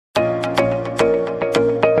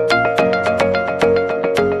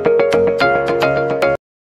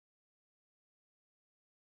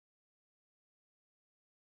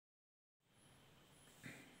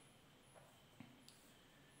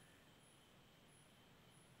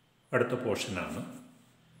അടുത്ത പോർഷനാണ്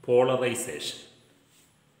പോളറൈസേഷൻ.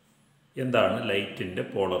 എന്താണ് ലൈറ്റിൻ്റെ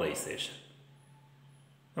പോളറൈസേഷൻ?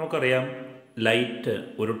 നമുക്കറിയാം, ലൈറ്റ്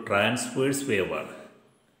ഒരു ട്രാൻസ്വേഴ്സ് വേവാണ്.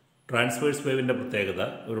 ട്രാൻസ്വേഴ്സ് വേവിൻ്റെ പ്രത്യേകത,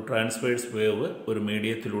 ഒരു ട്രാൻസ്വേഴ്സ് വേവ് ഒരു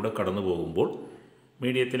മീഡിയത്തിലൂടെ കടന്നു പോകുമ്പോൾ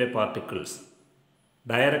മീഡിയത്തിലെ പാർട്ടിക്കിൾസ്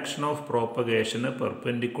ഡയറക്ഷൻ ഓഫ് പ്രോപ്പഗേഷന്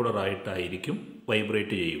പെർപെൻഡിക്കുലറായിട്ടായിരിക്കും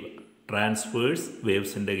വൈബ്രേറ്റ് ചെയ്യുക. ട്രാൻസ്വേഴ്സ്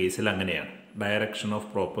വേവ്സിൻ്റെ കേസിൽ അങ്ങനെയാണ്. ഡയറക്ഷൻ ഓഫ്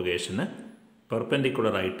പ്രോപ്പഗേഷന്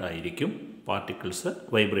പെർപെൻഡിക്കുലറായിട്ടായിരിക്കും പാർട്ടിക്കിൾസ്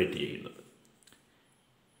വൈബ്രേറ്റ് ചെയ്യുന്നത്.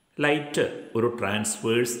 ലൈറ്റ് ഒരു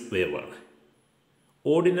ട്രാൻസ്വേഴ്സ് വേവാണ്.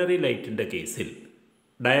 ഓർഡിനറി ലൈറ്റിൻ്റെ കേസിൽ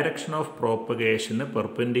ഡയറക്ഷൻ ഓഫ് പ്രോപ്പഗേഷന്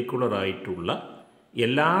പെർപെൻഡിക്കുലറായിട്ടുള്ള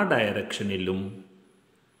എല്ലാ ഡയറക്ഷനിലും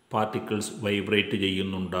പാർട്ടിക്കിൾസ് വൈബ്രേറ്റ്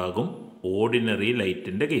ചെയ്യുന്നുണ്ടാകും ഓർഡിനറി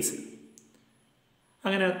ലൈറ്റിൻ്റെ കേസിൽ.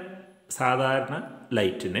 അങ്ങനെ സാധാരണ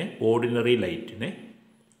ലൈറ്റിനെ, ഓർഡിനറി ലൈറ്റിനെ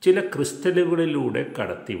ചില ക്രിസ്റ്റലുകളിലൂടെ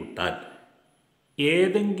കടത്തിവിട്ടാൽ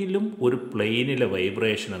ഏതെങ്കിലും ഒരു പ്ലെയിനിലെ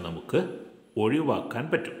വൈബ്രേഷനെ നമുക്ക് ഒഴിവാക്കാൻ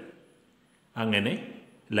പറ്റും. അങ്ങനെ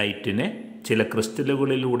ലൈറ്റിനെ ചില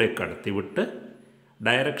ക്രിസ്റ്റലുകളിലൂടെ കടത്തിവിട്ട്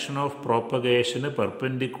ഡയറക്ഷൻ ഓഫ് പ്രോപ്പഗേഷന്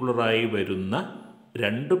പെർപെൻഡിക്കുലറായി വരുന്ന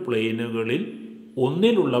രണ്ട് പ്ലെയിനുകളിൽ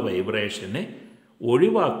ഒന്നിലുള്ള വൈബ്രേഷനെ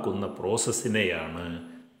ഒഴിവാക്കുന്ന പ്രോസസ്സിനെയാണ്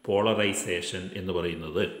പോളറൈസേഷൻ എന്ന്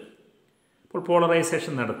പറയുന്നത്. അപ്പോൾ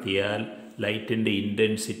പോളറൈസേഷൻ നടത്തിയാൽ ലൈറ്റിൻ്റെ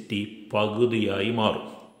ഇൻറ്റൻസിറ്റി പകുതിയായി മാറും.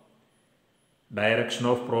 ഡയറക്ഷൻ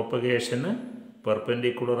ഓഫ് പ്രോപ്പഗേഷന്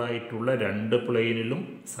പെർപെൻഡിക്കുലറായിട്ടുള്ള രണ്ട് പ്ലെയിനിലും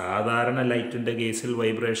സാധാരണ ലൈറ്റിൻ്റെ കേസിൽ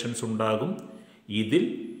വൈബ്രേഷൻസ് ഉണ്ടാകും. ഇതിൽ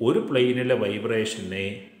ഒരു പ്ലെയിനിലെ വൈബ്രേഷനെ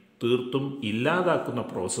തീർത്തും ഇല്ലാതാക്കുന്ന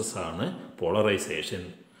പ്രോസസ്സാണ് പോളറൈസേഷൻ.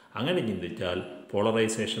 അങ്ങനെ ചിന്തിച്ചാൽ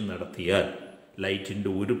പോളറൈസേഷൻ നടത്തിയാൽ ലൈറ്റിൻ്റെ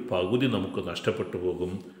ഒരു പകുതി നമുക്ക് നഷ്ടപ്പെട്ടു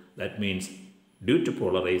പോകും. That means due to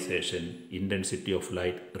polarisation intensity of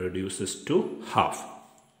light reduces to half.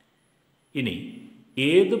 ഇനി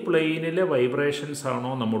ഏത് പ്ലെയിനിലെ വൈബ്രേഷൻസ്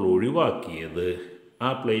ആണോ നമ്മൾ ഒഴിവാക്കിയത്, ആ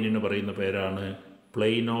പ്ലെയിനിന് പറയുന്ന പേരാണ്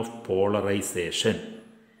പ്ലെയിൻ ഓഫ് പോളറൈസേഷൻ.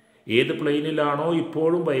 ഏത് പ്ലെയിനിലാണോ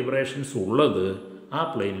ഇപ്പോഴും വൈബ്രേഷൻസ് ഉള്ളത്, ആ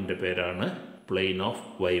പ്ലെയിനിൻ്റെ പേരാണ് plain of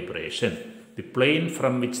vibration. The plain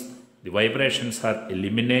from which the vibrations R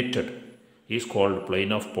eliminated is called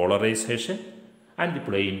plain of polarisation, and the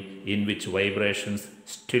plane in which vibrations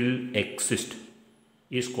still exist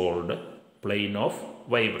is called plane of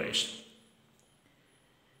vibration.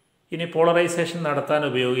 ഇനി polarisation നടത്താൻ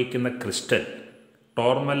ഉപയോഗിക്കുന്ന crystal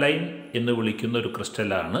ടോർമലൈൻ എന്ന് വിളിക്കുന്ന ഒരു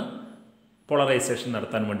ക്രിസ്റ്റലാണ് polarisation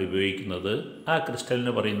നടത്താൻ വേണ്ടി ഉപയോഗിക്കുന്നത്. ആ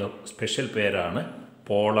ക്രിസ്റ്റലിന് പറയുന്ന സ്പെഷ്യൽ പേരാണ്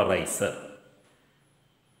പോളറൈസർ.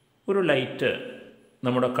 ഒരു ലൈറ്റ്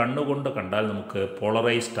നമ്മുടെ കണ്ണുകൊണ്ട് കണ്ടാൽ നമുക്ക്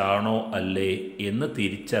പോളറൈസ്ഡ് ആണോ അല്ലേ എന്ന്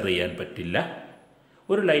തിരിച്ചറിയാൻ പറ്റില്ല.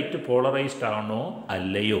 ഒരു ലൈറ്റ് പോളറൈസ്ഡ് ആണോ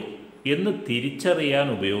അല്ലയോ എന്ന് തിരിച്ചറിയാൻ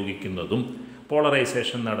ഉപയോഗിക്കുന്നതും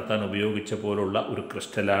പോളറൈസേഷൻ നടത്താൻ ഉപയോഗിച്ച പോലുള്ള ഒരു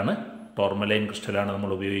ക്രിസ്റ്റലാണ്, ടോർമലൈൻ ക്രിസ്റ്റലാണ്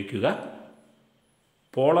നമ്മൾ ഉപയോഗിക്കുക.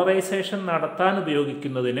 പോളറൈസേഷൻ നടത്താൻ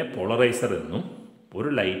ഉപയോഗിക്കുന്നതിനെ പോളറൈസർ എന്നും, ഒരു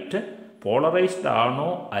ലൈറ്റ് പോളറൈസ്ഡ് ആണോ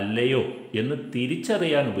അല്ലയോ എന്ന്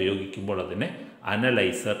തിരിച്ചറിയാൻ ഉപയോഗിക്കുമ്പോൾ അതിനെ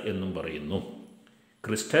അനലൈസർ എന്നും പറയുന്നു.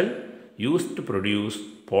 Crystal used to produce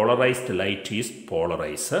polarised light is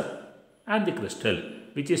polarizer, and the crystal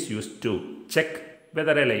which is used to check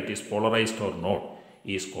whether a light is polarized or not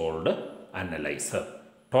is called analyzer.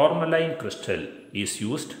 Tourmaline crystal is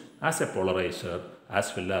used as a polarizer as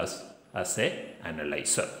well as a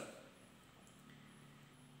analyzer.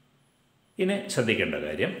 ഇനി ശ്രദ്ധിക്കേണ്ട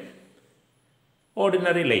കാര്യം,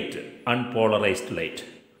 ordinary light, unpolarised light,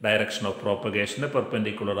 direction of പ്രോപ്പഗേഷന്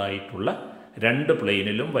perpendicular ആയിട്ടുള്ള രണ്ട്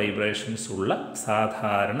പ്ലെയിനിലും vibrations ഉള്ള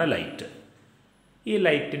സാധാരണ light. ഈ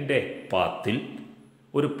ലൈറ്റിൻ്റെ പാത്തിൽ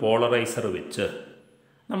ഒരു പോളറൈസർ വെച്ച്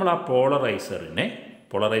നമ്മൾ ആ പോളറൈസറിനെ,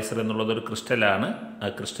 പോളറൈസർ എന്നുള്ളതൊരു ക്രിസ്റ്റലാണ്, ആ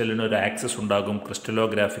ക്രിസ്റ്റലിന് ഒരു ആക്സിസ് ഉണ്ടാകും,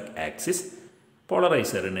 ക്രിസ്റ്റലോഗ്രാഫിക് ആക്സിസ്.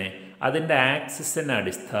 പോളറൈസറിനെ അതിൻ്റെ ആക്സിസിനെ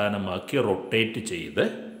അടിസ്ഥാനമാക്കി റൊട്ടേറ്റ് ചെയ്ത്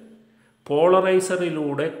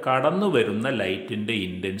പോളറൈസറിലൂടെ കടന്നു വരുന്ന ലൈറ്റിൻ്റെ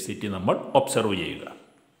ഇൻറ്റൻസിറ്റി നമ്മൾ ഒബ്സർവ് ചെയ്യുക.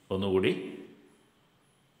 ഒന്നുകൂടി,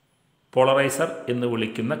 പോളറൈസർ എന്ന്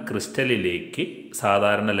വിളിക്കുന്ന ക്രിസ്റ്റലിലേക്ക്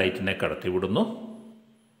സാധാരണ ലൈറ്റിനെ കടത്തിവിടുന്നു.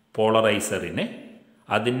 പോളറൈസറിനെ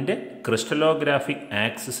അതിൻ്റെ ക്രിസ്റ്റലോഗ്രാഫിക്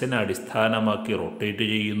ആക്സിസിനെ അടിസ്ഥാനമാക്കി റൊട്ടേറ്റ്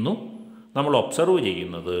ചെയ്യുന്നു. നമ്മൾ ഒബ്സർവ്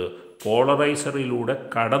ചെയ്യുന്നത് പോളറൈസറിലൂടെ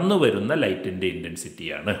കടന്നു വരുന്ന ലൈറ്റിൻ്റെ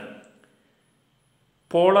ഇൻറ്റൻസിറ്റിയാണ്.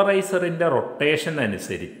 പോളറൈസറിൻ്റെ റൊട്ടേഷൻ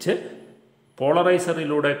അനുസരിച്ച്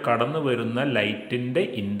പോളറൈസറിലൂടെ കടന്നു വരുന്ന ലൈറ്റിൻ്റെ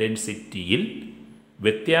ഇൻറ്റൻസിറ്റിയിൽ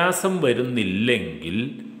വ്യത്യാസം വരുന്നില്ലെങ്കിൽ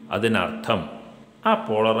അതിനർത്ഥം ആ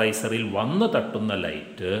പോളറൈസറിൽ വന്നു തട്ടുന്ന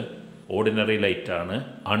ലൈറ്റ് ഓർഡിനറി ലൈറ്റാണ്,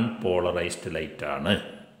 അൺപോളറൈസ്ഡ് ലൈറ്റാണ്.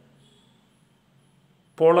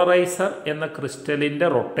 പോളറൈസർ എന്ന ക്രിസ്റ്റലിൻ്റെ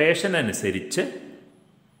റൊട്ടേഷൻ അനുസരിച്ച്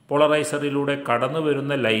പോളറൈസറിലൂടെ കടന്നു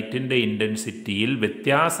വരുന്ന ലൈറ്റിൻ്റെ ഇൻറ്റൻസിറ്റിയിൽ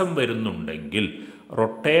വ്യത്യാസം വരുന്നുണ്ടെങ്കിൽ,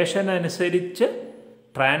 റൊട്ടേഷൻ അനുസരിച്ച്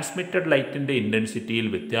ട്രാൻസ്മിറ്റഡ് ലൈറ്റിൻ്റെ ഇൻറ്റൻസിറ്റിയിൽ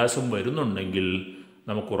വ്യത്യാസം വരുന്നുണ്ടെങ്കിൽ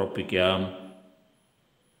നമുക്ക് ഉറപ്പിക്കാം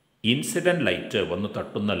ഇൻസിഡൻറ്റ് ലൈറ്റ്, വന്ന്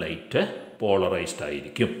തട്ടുന്ന ലൈറ്റ് പോളറൈസ്ഡ്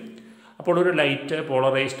ആയിരിക്കും. അപ്പോൾ ഒരു ലൈറ്റ്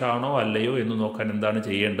പോളറൈസ്ഡ് ആണോ അല്ലയോ എന്ന് നോക്കാൻ എന്താണ്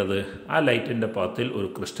ചെയ്യേണ്ടത്? ആ ലൈറ്റിൻ്റെ പാത്തിൽ ഒരു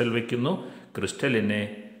ക്രിസ്റ്റൽ വയ്ക്കുന്നു. ക്രിസ്റ്റലിനെ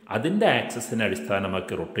അതിൻ്റെ ആക്സിസിനെ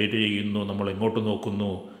അടിസ്ഥാനമാക്കി റൊട്ടേറ്റ് ചെയ്യുന്നു. നമ്മൾ എങ്ങോട്ട്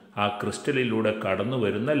നോക്കുന്നു? ആ ക്രിസ്റ്റലിലൂടെ കടന്നു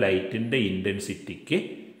വരുന്ന ലൈറ്റിൻ്റെ ഇൻറ്റൻസിറ്റിക്ക്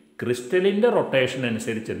ക്രിസ്റ്റലിൻ്റെ റൊട്ടേഷൻ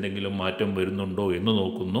അനുസരിച്ച് എന്തെങ്കിലും മാറ്റം വരുന്നുണ്ടോ എന്ന്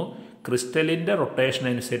നോക്കുന്നു. ക്രിസ്റ്റലിൻ്റെ റൊട്ടേഷൻ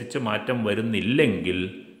അനുസരിച്ച് മാറ്റം വരുന്നില്ലെങ്കിൽ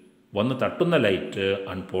വന്ന് തട്ടുന്ന ലൈറ്റ്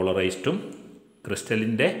അൺപോളറൈസ്ഡും,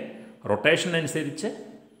 ക്രിസ്റ്റലിൻ്റെ റൊട്ടേഷൻ അനുസരിച്ച്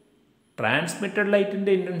ട്രാൻസ്മിറ്റഡ്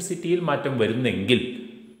ലൈറ്റിൻ്റെ ഇൻറ്റൻസിറ്റിയിൽ മാറ്റം വരുന്നെങ്കിൽ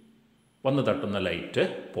വന്ന് തട്ടുന്ന ലൈറ്റ്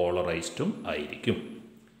പോളറൈസ്ഡും ആയിരിക്കും.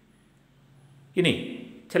 ഇനി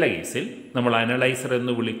ചില കേസിൽ നമ്മൾ അനലൈസർ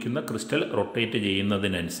എന്ന് വിളിക്കുന്ന ക്രിസ്റ്റൽ റൊട്ടേറ്റ്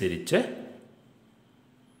ചെയ്യുന്നതിനനുസരിച്ച്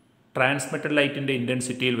ട്രാൻസ്മിറ്റഡ് ലൈറ്റിൻ്റെ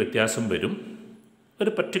ഇൻറ്റൻസിറ്റിയിൽ വ്യത്യാസം വരും.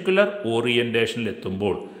 ഒരു പർട്ടിക്കുലർ ഓറിയൻറ്റേഷനിൽ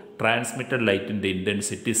എത്തുമ്പോൾ ട്രാൻസ്മിറ്റഡ് ലൈറ്റിൻ്റെ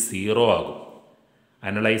ഇൻറ്റൻസിറ്റി 0 ആകും.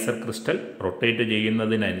 അനലൈസർ ക്രിസ്റ്റൽ റൊട്ടേറ്റ്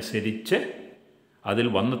ചെയ്യുന്നതിനനുസരിച്ച് അതിൽ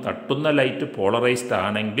വന്ന് തട്ടുന്ന ലൈറ്റ് പോളറൈസ്ഡ്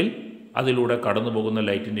ആണെങ്കിൽ അതിലൂടെ കടന്നു പോകുന്ന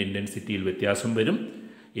ലൈറ്റിൻ്റെ ഇൻറ്റൻസിറ്റിയിൽ വ്യത്യാസം വരും.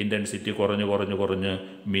 ഇൻറ്റൻസിറ്റി കുറഞ്ഞ്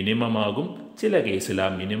മിനിമം ആകും. ചില കേസിൽ ആ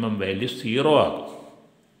മിനിമം വാല്യൂ 0 ആകും.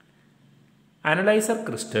 അനലൈസർ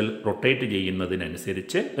ക്രിസ്റ്റൽ റൊട്ടേറ്റ്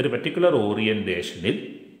ചെയ്യുന്നതിനനുസരിച്ച് ഒരു പർട്ടിക്കുലർ ഓറിയൻറ്റേഷനിൽ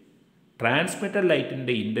ട്രാൻസ്മിറ്റഡ്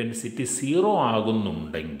ലൈറ്റിൻ്റെ ഇൻറ്റൻസിറ്റി 0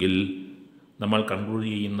 ആകുന്നുണ്ടെങ്കിൽ നമ്മൾ കൺക്ലൂഡ്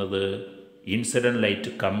ചെയ്യുന്നത് ഇൻസിഡൻറ്റ്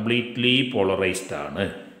ലൈറ്റ് കംപ്ലീറ്റ്ലി പോളറൈസ്ഡ് ആണ്.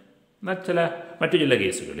 എന്നാൽ മറ്റു ചില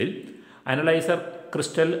കേസുകളിൽ അനലൈസർ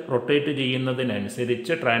ക്രിസ്റ്റൽ റൊട്ടേറ്റ്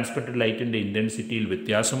ചെയ്യുന്നതിനനുസരിച്ച് ട്രാൻസ്മിറ്റഡ് ലൈറ്റിൻ്റെ ഇൻറ്റൻസിറ്റിയിൽ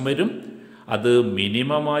വ്യത്യാസം വരും. അത്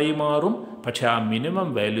മിനിമമായി മാറും. പക്ഷേ ആ മിനിമം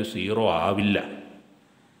വാല്യൂ 0 ആവില്ല.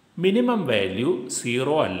 മിനിമം വാല്യൂ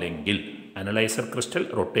 0 അല്ലെങ്കിൽ അനലൈസർ ക്രിസ്റ്റൽ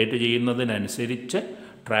റൊട്ടേറ്റ് ചെയ്യുന്നതിനനുസരിച്ച്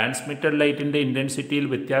ട്രാൻസ്മിറ്റഡ് ലൈറ്റിൻ്റെ ഇൻറ്റൻസിറ്റിയിൽ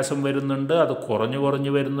വ്യത്യാസം വരുന്നുണ്ട്. അത് കുറഞ്ഞു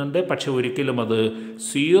വരുന്നുണ്ട്. പക്ഷെ ഒരിക്കലും അത്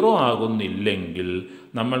 0 ആകുന്നില്ലെങ്കിൽ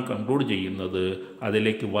നമ്മൾ കൺക്ലൂഡ് ചെയ്യുന്നത്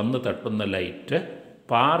അതിലേക്ക് വന്ന് തട്ടുന്ന ലൈറ്റ്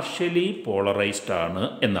പാർഷ്യലി പോളറൈസ്ഡ് ആണ്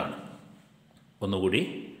എന്നാണ്. ഒന്നുകൂടി,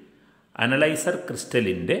 അനലൈസർ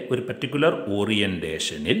ക്രിസ്റ്റലിൻ്റെ ഒരു പർട്ടിക്കുലർ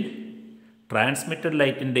ഓറിയൻറ്റേഷനിൽ ട്രാൻസ്മിറ്റഡ്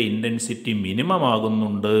ലൈറ്റിൻ്റെ ഇൻറ്റൻസിറ്റി മിനിമം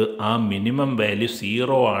ആകുന്നുണ്ട്. ആ മിനിമം വാല്യൂ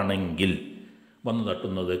 0 ആണെങ്കിൽ വന്ന്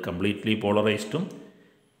തട്ടുന്നത് കംപ്ലീറ്റ്ലി പോളറൈസ്ഡും,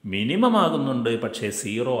 മിനിമം ആകുന്നുണ്ട് പക്ഷേ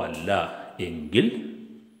 0 അല്ല എങ്കിൽ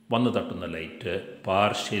വന്ന് തട്ടുന്ന ലൈറ്റ്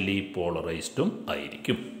പാർഷ്യലി പോളറൈസ്ഡും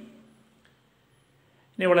ആയിരിക്കും.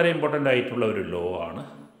 ഇനി വളരെ ഇമ്പോർട്ടൻ്റ് ആയിട്ടുള്ള ഒരു ലോ ആണ്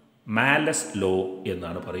മാലസ് ലോ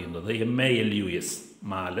എന്നാണ് പറയുന്നത്. MALUS,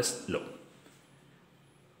 Marles law.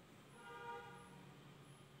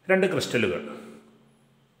 2 ക്രിസ്റ്റലുകൾ.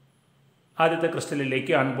 ആദ്യത്തെ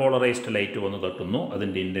ക്രിസ്റ്റലിലേക്ക് അൺപോളറൈസ്ഡ് ലൈറ്റ് വന്ന് തട്ടുന്നു.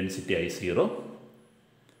 അതിൻ്റെ ഇൻറ്റൻസിറ്റി I0.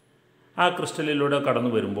 ആ ക്രിസ്റ്റലിലൂടെ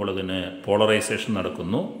കടന്നു വരുമ്പോൾ അതിന് പോളറൈസേഷൻ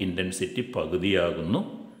നടക്കുന്നു. ഇൻറ്റൻസിറ്റി പകുതിയാകുന്നു.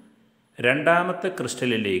 രണ്ടാമത്തെ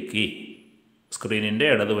ക്രിസ്റ്റലിലേക്ക് സ്ക്രീനിൻ്റെ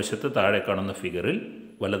ഇടതുവശത്ത് താഴെ കാണുന്ന ഫിഗറിൽ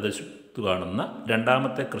വലതുവശത്ത് കാണുന്ന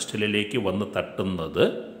രണ്ടാമത്തെ ക്രിസ്റ്റലിലേക്ക് വന്ന് തട്ടുന്നത്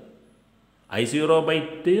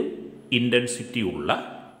I0/2 ഇൻറ്റൻസിറ്റി ഉള്ള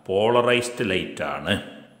പോളറൈസ്ഡ് ലൈറ്റാണ്.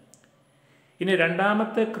 ഇനി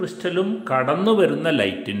രണ്ടാമത്തെ ക്രിസ്റ്റലും കടന്നു വരുന്ന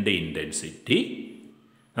ലൈറ്റിൻ്റെ ഇൻറ്റൻസിറ്റി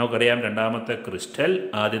നമുക്കറിയാം. രണ്ടാമത്തെ ക്രിസ്റ്റൽ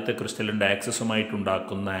ആദ്യത്തെ ക്രിസ്റ്റലിൻ്റെ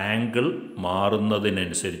ആക്സിസുമായിട്ടുണ്ടാക്കുന്ന ആംഗിൾ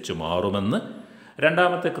മാറുന്നതിനനുസരിച്ച് മാറുമെന്ന്.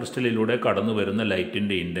 രണ്ടാമത്തെ ക്രിസ്റ്റലിലൂടെ കടന്നു വരുന്ന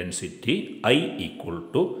ലൈറ്റിൻ്റെ ഇൻറ്റൻസിറ്റി I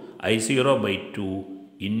 = I0/2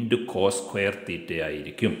 × cos²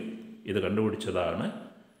 ആയിരിക്കും. ഇത് കണ്ടുപിടിച്ചതാണ്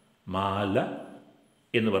മാല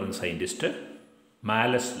എന്ന് പറയുന്ന സയൻറ്റിസ്റ്റ്.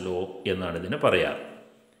 മാലസ് ലോ എന്നാണ് ഇതിന് പറയാറ്.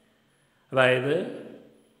 അതായത്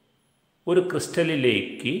ഒരു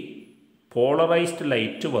ക്രിസ്റ്റലിലേക്ക് പോളറൈസ്ഡ്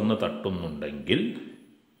ലൈറ്റ് വന്ന് തട്ടുന്നുണ്ടെങ്കിൽ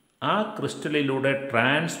ആ ക്രിസ്റ്റലിലൂടെ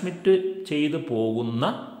ട്രാൻസ്മിറ്റ് ചെയ്തു പോകുന്ന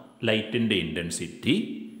ലൈറ്റിൻ്റെ ഇൻറ്റൻസിറ്റി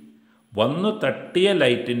വന്ന് തട്ടിയ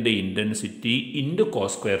ലൈറ്റിൻ്റെ ഇൻറ്റൻസിറ്റി ×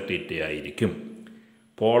 cos² ആയിരിക്കും.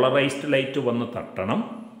 പോളറൈസ്ഡ് ലൈറ്റ് വന്ന് തട്ടണം.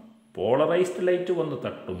 പോളറൈസ്ഡ് ലൈറ്റ് വന്ന്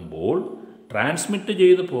തട്ടുമ്പോൾ ട്രാൻസ്മിറ്റ്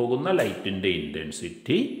ചെയ്തു പോകുന്ന ലൈറ്റിൻ്റെ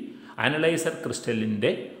ഇൻറ്റൻസിറ്റി അനലൈസർ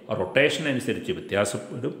ക്രിസ്റ്റലിൻ്റെ റൊട്ടേഷൻ അനുസരിച്ച്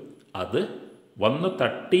വ്യത്യാസപ്പെടും. അത് വന്ന്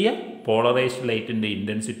തട്ടിയ പോളറൈസ്ഡ് ലൈറ്റിൻ്റെ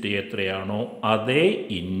ഇൻറ്റൻസിറ്റി എത്രയാണോ അതേ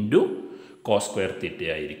 ×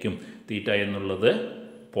 cos² ആയിരിക്കും. തീറ്റ എന്നുള്ളത്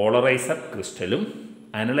പോളറൈസർ ക്രിസ്റ്റലും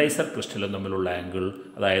അനലൈസർ ക്രിസ്റ്റലും തമ്മിലുള്ള ആംഗിൾ,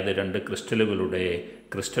 അതായത് 2 ക്രിസ്റ്റലുകളുടെ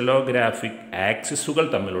ക്രിസ്റ്റലോഗ്രാഫിക് ആക്സിസുകൾ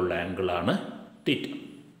തമ്മിലുള്ള ആംഗിളാണ് തീറ്റ.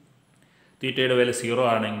 തീറ്റയുടെ വില 0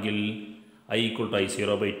 ആണെങ്കിൽ I =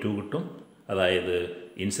 I0/2 കിട്ടും. അതായത്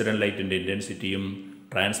ഇൻസിഡൻറ്റ് ലൈറ്റിൻ്റെ ഇൻറ്റൻസിറ്റിയും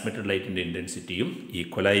ട്രാൻസ്മിറ്റഡ് ലൈറ്റിൻ്റെ ഇൻറ്റൻസിറ്റിയും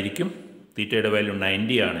ഈക്വലായിരിക്കും. തീറ്റയുടെ വാല്യൂ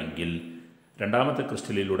 90 ആണെങ്കിൽ രണ്ടാമത്തെ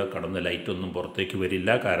ക്രിസ്റ്റലിലൂടെ കടന്ന് ലൈറ്റൊന്നും പുറത്തേക്ക് വരില്ല,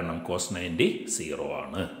 കാരണം cos 90 0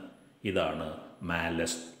 ആണ്. ഇതാണ്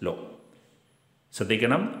മാലസ് ലോ.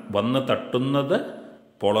 ശ്രദ്ധിക്കണം, വന്ന് തട്ടുന്നത്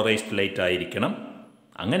പോളറൈസ്ഡ് ലൈറ്റ് ആയിരിക്കണം.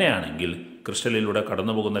 അങ്ങനെയാണെങ്കിൽ ക്രിസ്റ്റലിലൂടെ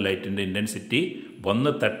കടന്നു പോകുന്ന ലൈറ്റിൻ്റെ ഇൻറ്റൻസിറ്റി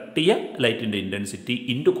വന്ന് തട്ടിയ ലൈറ്റിൻ്റെ intensity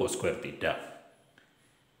into cos square theta.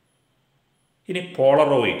 ഇനി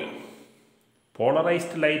പോളറോയിഡ്.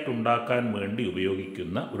 പോളറൈസ്ഡ് ലൈറ്റ് ഉണ്ടാക്കാൻ വേണ്ടി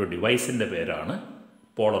ഉപയോഗിക്കുന്ന ഒരു ഡിവൈസിൻ്റെ പേരാണ്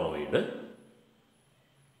പോളറോയിഡ്.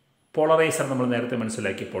 പോളറൈസർ നമ്മൾ നേരത്തെ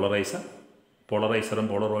മനസ്സിലാക്കി. പോളറൈസറും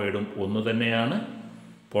പോളറോയിഡും ഒന്ന് തന്നെയാണ്.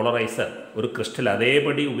 പോളറൈസർ ഒരു ക്രിസ്റ്റൽ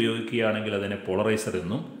അതേപടി ഉപയോഗിക്കുകയാണെങ്കിൽ അതിനെ പോളറൈസർ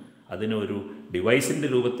എന്നും, അതിനെ ഒരു ഡിവൈസിൻ്റെ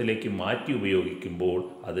രൂപത്തിലേക്ക് മാറ്റി ഉപയോഗിക്കുമ്പോൾ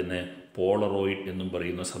അതിന് പോളറോയിഡ് എന്നും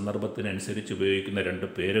പറയുന്ന സന്ദർഭത്തിനനുസരിച്ച് ഉപയോഗിക്കുന്ന രണ്ട്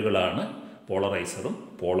പേരുകളാണ് പോളറൈസറും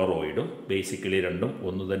പോളറോയിഡും. ബേസിക്കലി രണ്ടും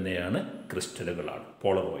ഒന്ന് തന്നെയാണ്, ക്രിസ്റ്റലുകളാണ്.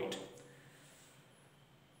 പോളറോയിഡ്.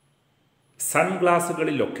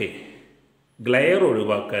 സൺഗ്ലാസുകളിലൊക്കെ ഗ്ലെയർ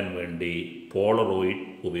ഒഴിവാക്കാൻ വേണ്ടി പോളറോയിഡ്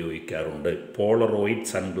ഉപയോഗിക്കാറുണ്ട്. പോളറോയിഡ്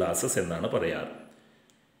സൺഗ്ലാസസ് എന്നാണ് പറയാറ്.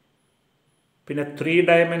 പിന്നെ 3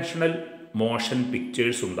 ഡയമെൻഷണൽ മോഷൻ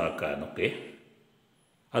പിക്ചേഴ്സ് ഉണ്ടാക്കാനൊക്കെ,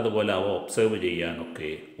 അതുപോലെ അവ ഒബ്സർവ് ചെയ്യാനൊക്കെ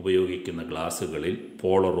ഉപയോഗിക്കുന്ന ഗ്ലാസുകളിൽ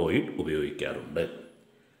പോളറോയിഡ് ഉപയോഗിക്കാറുണ്ട്.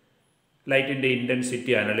 ലൈറ്റിൻ്റെ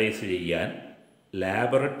ഇൻറ്റൻസിറ്റി അനലൈസ് ചെയ്യാൻ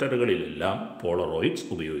ലാബറട്ടറികളിലെല്ലാം പോളറോയിഡ്സ്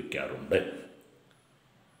ഉപയോഗിക്കാറുണ്ട്.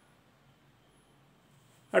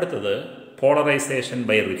 അടുത്തത് പോളറൈസേഷൻ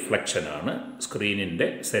ബൈ റിഫ്ലക്ഷൻ ആണ്. സ്ക്രീനിൻ്റെ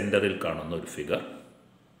സെൻറ്ററിൽ കാണുന്ന ഒരു ഫിഗർ.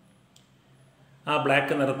 ആ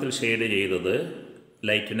ബ്ലാക്ക് നിറത്തിൽ ഷെയ്ഡ് ചെയ്തത്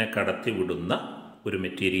ലൈറ്റിനെ കടത്തി വിടുന്ന ഒരു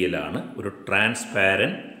മെറ്റീരിയലാണ്. ഒരു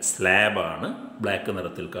ട്രാൻസ്പാരൻറ്റ് സ്ലാബാണ് ബ്ലാക്ക്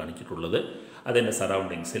നിറത്തിൽ കാണിച്ചിട്ടുള്ളത്. അതിൻ്റെ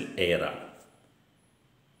സറൗണ്ടിങ്സിൽ എയറാണ്.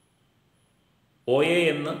 OA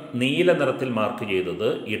എന്ന് നീല നിറത്തിൽ മാർക്ക് ചെയ്തത്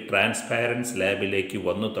ഈ ട്രാൻസ്പാരൻറ്റ് സ്ലാബിലേക്ക്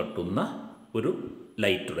വന്നു തട്ടുന്ന ഒരു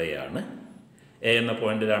ലൈറ്റ് റേ ആണ്. എ എന്ന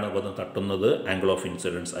പോയിന്റിലാണ് വന്ന് തട്ടുന്നത്. ആംഗിൾ ഓഫ്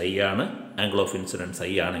ഇൻസിഡൻസ് I ആണ്. ആംഗിൾ ഓഫ് ഇൻസിഡൻസ്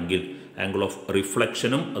I ആണെങ്കിൽ ആംഗിൾ ഓഫ്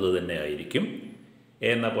റിഫ്ലക്ഷനും അത് തന്നെ ആയിരിക്കും. എ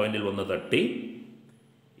എന്ന പോയിന്റിൽ വന്ന് തട്ടി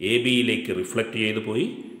ABയിലേക്ക് റിഫ്ലക്റ്റ് ചെയ്തു പോയി.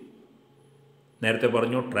 നേരത്തെ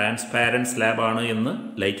പറഞ്ഞു ട്രാൻസ്പാരൻറ്റ് സ്ലാബാണ് എന്ന്,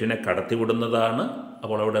 ലൈറ്റിനെ കടത്തിവിടുന്നതാണ്.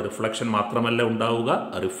 അപ്പോൾ അവിടെ റിഫ്ലക്ഷൻ മാത്രമല്ല ഉണ്ടാവുക,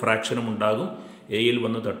 റിഫ്രാക്ഷനും ഉണ്ടാകും. എയിൽ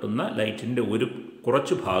വന്ന് തട്ടുന്ന ലൈറ്റിൻ്റെ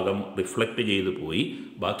കുറച്ച് ഭാഗം റിഫ്ലക്റ്റ് ചെയ്തു പോയി,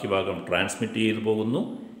 ബാക്കി ഭാഗം ട്രാൻസ്മിറ്റ് ചെയ്തു പോകുന്നു.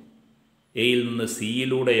 എയിൽ നിന്ന്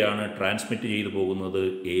സിയിലൂടെയാണ് ട്രാൻസ്മിറ്റ് ചെയ്തു പോകുന്നത്.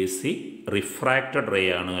 AC റിഫ്രാക്റ്റഡ് റേ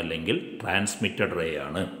ആണ്, അല്ലെങ്കിൽ ട്രാൻസ്മിറ്റഡ് റേ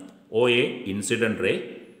ആണ്. OA incident ray,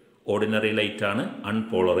 ordinary light ആണ്,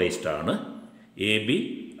 അൺപോളറൈസ്ഡ് ആണ്. AB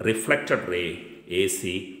reflected ray,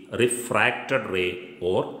 AC refracted ray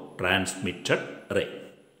or transmitted ray.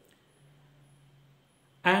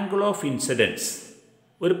 Angle of incidence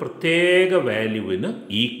ഒരു പ്രത്യേക വാല്യൂവിന്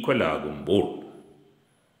ഈക്വൽ ആകുമ്പോൾ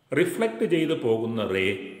റിഫ്ലക്റ്റ് ചെയ്തു പോകുന്ന റേ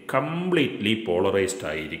കംപ്ലീറ്റ്ലി പോളറൈസ്ഡ്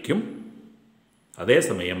ആയിരിക്കും.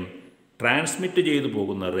 അതേസമയം ട്രാൻസ്മിറ്റ് ചെയ്തു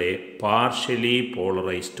പോകുന്ന റേ പാർഷ്യലി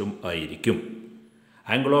പോളറൈസ്ഡും ആയിരിക്കും.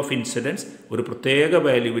 ആംഗിൾ ഓഫ് ഇൻസിഡൻസ് ഒരു പ്രത്യേക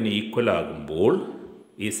വാല്യൂവിന് ഈക്വൽ ആകുമ്പോൾ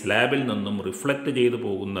ഈ സ്ലാബിൽ നിന്നും റിഫ്ലക്റ്റ് ചെയ്തു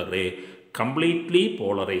പോകുന്ന റേ കംപ്ലീറ്റ്ലി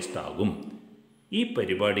പോളറൈസ്ഡ് ആകും. ഈ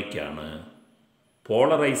പരിപാടിക്കാണ്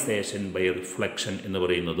പോളറൈസേഷൻ ബൈ റിഫ്ലക്ഷൻ എന്ന്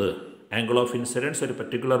പറയുന്നത്. ആംഗിൾ ഓഫ് ഇൻസിഡൻസ് ഒരു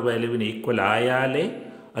particular വാല്യൂവിന് equal ആയാലേ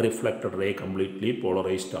reflected ray completely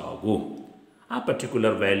polarised ആകൂ. ആ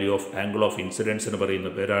particular value of angle of incidence എന്ന് പറയുന്ന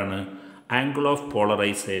പേരാണ് ആംഗിൾ ഓഫ്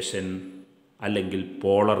പോളറൈസേഷൻ, അല്ലെങ്കിൽ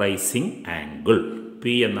പോളറൈസിങ് ആംഗിൾ.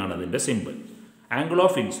 P എന്നാണ് അതിൻ്റെ simple. Angle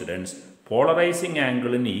of incidence polarising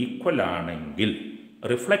ആംഗിളിന് equal ആണെങ്കിൽ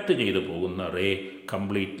റിഫ്ലക്റ്റ് ചെയ്തു പോകുന്ന റേ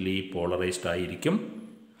കംപ്ലീറ്റ്ലി പോളറൈസ്ഡ് ആയിരിക്കും.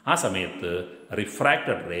 ആ സമയത്ത്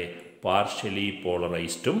റിഫ്രാക്റ്റഡ് റേ പാർഷ്യലി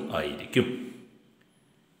പോളറൈസ്ഡും ആയിരിക്കും.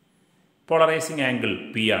 പോളറൈസിങ് ആംഗിൾ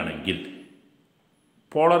P ആണെങ്കിൽ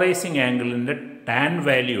പോളറൈസിങ് ആംഗിളിൻ്റെ ടാൻ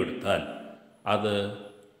വാല്യൂ എടുത്താൽ അത്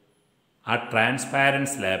ആ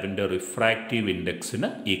ട്രാൻസ്പാരൻറ്റ് സ്ലാബിൻ്റെ റിഫ്രാക്റ്റീവ് ഇൻഡെക്സിന്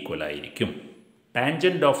ഈക്വൽ ആയിരിക്കും.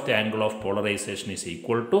 Tangent of the angle of polarisation is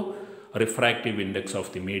equal to refractive index of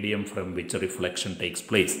the medium from which reflection takes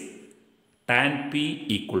place. Tan P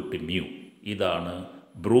equal to mu. ഇതാണ്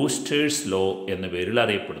Brewster's law എന്ന പേരിൽ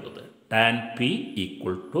അറിയപ്പെടുന്നത്. Tan P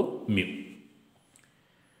equal to mu.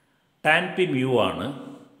 Tan P mu ആണ്.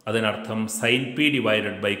 അതിനർത്ഥം sign P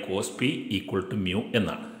divided by cos P equal to mu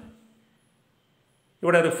എന്നാണ്.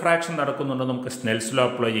 ഇവിടെ refraction നടക്കുന്നുണ്ട്, നമുക്ക് സ്നെൽസ് ലോ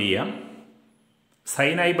അപ്ലൈ ചെയ്യാം.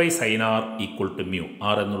 Sign I by sine R equal to mu.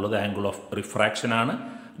 R എന്നുള്ളത് ആംഗിൾ ഓഫ് റിഫ്രാക്ഷൻ ആണ്.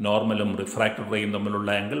 നോർമലും refracted റേയും തമ്മിലുള്ള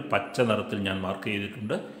ആംഗിൾ പച്ച നിറത്തിൽ ഞാൻ മാർക്ക്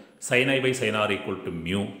ചെയ്തിട്ടുണ്ട്. Sign I by sine R equal to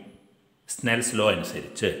mu. Snell's law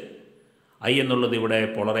അനുസരിച്ച് I എന്നുള്ളത് ഇവിടെ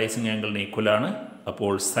പോളറൈസിങ് ആംഗിളിന് ഈക്വലാണ്.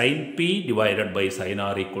 അപ്പോൾ sign P divided by sine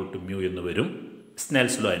R equal to mu എന്ന് വരും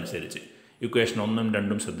സ്നെൽസ് ലോ അനുസരിച്ച്. ഇക്വേഷൻ 1ഉം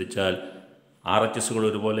 2ഉം ശ്രദ്ധിച്ചാൽ ആർ എച്ച് എസുകൾ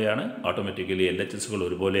ഒരുപോലെയാണ്, ഓട്ടോമാറ്റിക്കലി എൽ എച്ച് എസുകൾ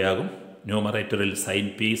ഒരുപോലെയാകും. ന്യൂമറേറ്ററിൽ sign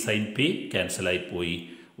P ക്യാൻസലായിപ്പോയി.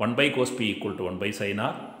 1 cos p = 1 sin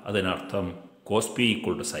r. അതിനർത്ഥം cos p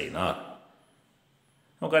 = sin r.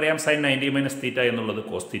 നമുക്കറിയാം sin 90 - θ എന്നുള്ളത്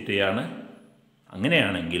cos θയാണ്.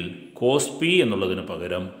 അങ്ങനെയാണെങ്കിൽ cos p എന്നുള്ളതിന്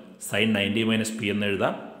പകരം sin 90 - p എന്ന്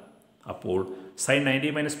എഴുതാം. അപ്പോൾ sin 90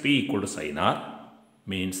 - p = sin r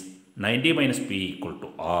means 90 - p =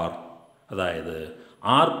 r. അതായത്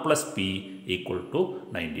r + p =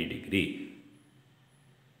 90 ഡിഗ്രി.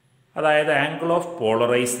 അതായത് angle of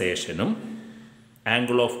പോളറൈസേഷനും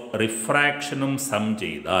angle of റിഫ്രാക്ഷനും some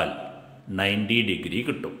ചെയ്താൽ 90 ഡിഗ്രി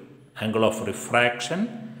കിട്ടും. Angle of refraction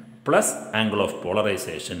plus angle of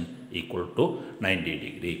polarisation = 90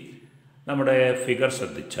 degree. നമ്മുടെ ഫിഗർ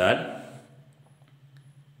ശ്രദ്ധിച്ചാൽ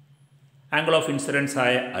ആംഗിൾ ഓഫ് ഇൻസിഡൻസ്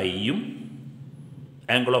ആയ ഐയും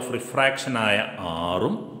ആംഗിൾ ഓഫ് റിഫ്രാക്ഷൻ ആയ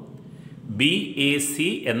ആറും BAC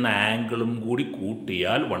എന്ന ആംഗിളും കൂടി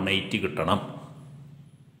കൂട്ടിയാൽ 180 കിട്ടണം.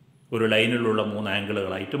 ഒരു ലൈനിലുള്ള 3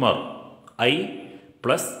 ആംഗിളുകളായിട്ട് മാറും. I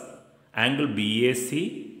plus angle BAC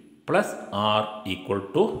plus R =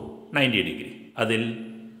 90 degree. അതിൽ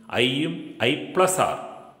ഐയും I + R,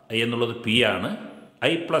 ഐ എന്നുള്ളത് P ആണ്,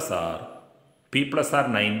 I + R, P + R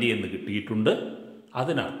 90 എന്ന് കിട്ടിയിട്ടുണ്ട്.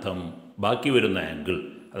 അതിനർത്ഥം ബാക്കി വരുന്ന ആംഗിൾ,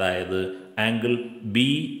 അതായത് ആംഗിൾ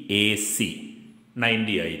BAC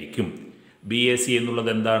 90 ആയിരിക്കും. BAC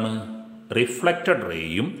എന്നുള്ളത് എന്താണ്? റിഫ്ലക്റ്റഡ്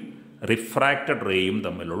റേയും റിഫ്രാക്റ്റഡ് റേയും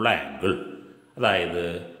തമ്മിലുള്ള ആംഗിൾ. അതായത്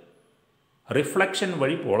റിഫ്ലക്ഷൻ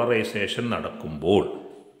വഴി പോളറൈസേഷൻ നടക്കുമ്പോൾ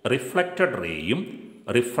റിഫ്ലക്റ്റഡ് റേയും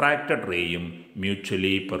റിഫ്രാക്റ്റഡ് റേയും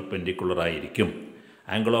മ്യൂച്വലി പെർപെൻഡിക്കുലർ ആയിരിക്കും.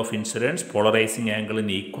 Angle of incidence polarising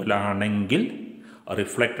ആംഗിളിന് equal ആണെങ്കിൽ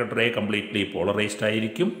റിഫ്ലക്റ്റഡ് റേ കംപ്ലീറ്റ്ലി പോളറൈസ്ഡ്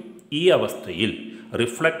ആയിരിക്കും. ഈ അവസ്ഥയിൽ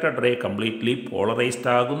റിഫ്ലക്റ്റഡ് റേ കംപ്ലീറ്റ്ലി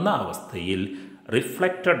പോളറൈസ്ഡ് ആകുന്ന അവസ്ഥയിൽ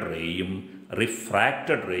റിഫ്ലക്റ്റഡ് റേയും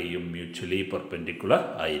റിഫ്രാക്റ്റഡ് റേയും മ്യൂച്വലി പെർപെൻഡിക്കുലർ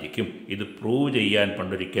ആയിരിക്കും. ഇത് പ്രൂവ് ചെയ്യാൻ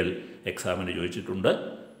പണ്ടൊരിക്കൽ എക്സാമിന് ചോദിച്ചിട്ടുണ്ട്.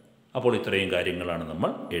 അപ്പോൾ ഇത്രയും കാര്യങ്ങളാണ് നമ്മൾ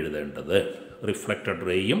എഴുതേണ്ടത്. റിഫ്ലക്റ്റഡ്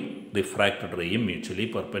റേയും റിഫ്രാക്റ്റഡ് റേയും മ്യൂച്വലി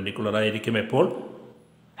പെർപെൻഡിക്കുലർ ആയിരിക്കും എപ്പോൾ?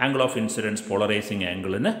 Angle of incidence polarising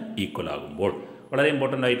ആംഗിളിന് equal ആകുമ്പോൾ. വളരെ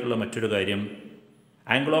ഇമ്പോർട്ടൻ്റ് ആയിട്ടുള്ള മറ്റൊരു കാര്യം,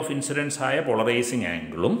 ആംഗിൾ ഓഫ് ഇൻസിഡൻസ് ആയ പോളറൈസിങ്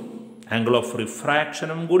ആംഗിളും ആംഗിൾ ഓഫ്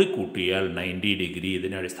റിഫ്രാക്ഷനും കൂടി കൂട്ടിയാൽ 90 ഡിഗ്രി.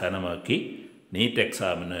 ഇതിനെ അടിസ്ഥാനമാക്കി നീറ്റ്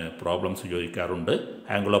എക്സാമിന് പ്രോബ്ലംസ് ചോദിക്കാറുണ്ട്.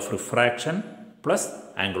 Angle of refraction plus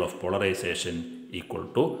angle of polarisation =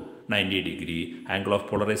 90 degree. Angle of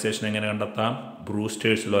polarisation എങ്ങനെ കണ്ടെത്താം?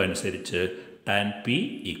 ബ്രൂസ്റ്റേഴ്സ് ലോ അനുസരിച്ച് tan p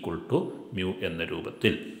 = μ എന്ന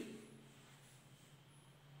രൂപത്തിൽ.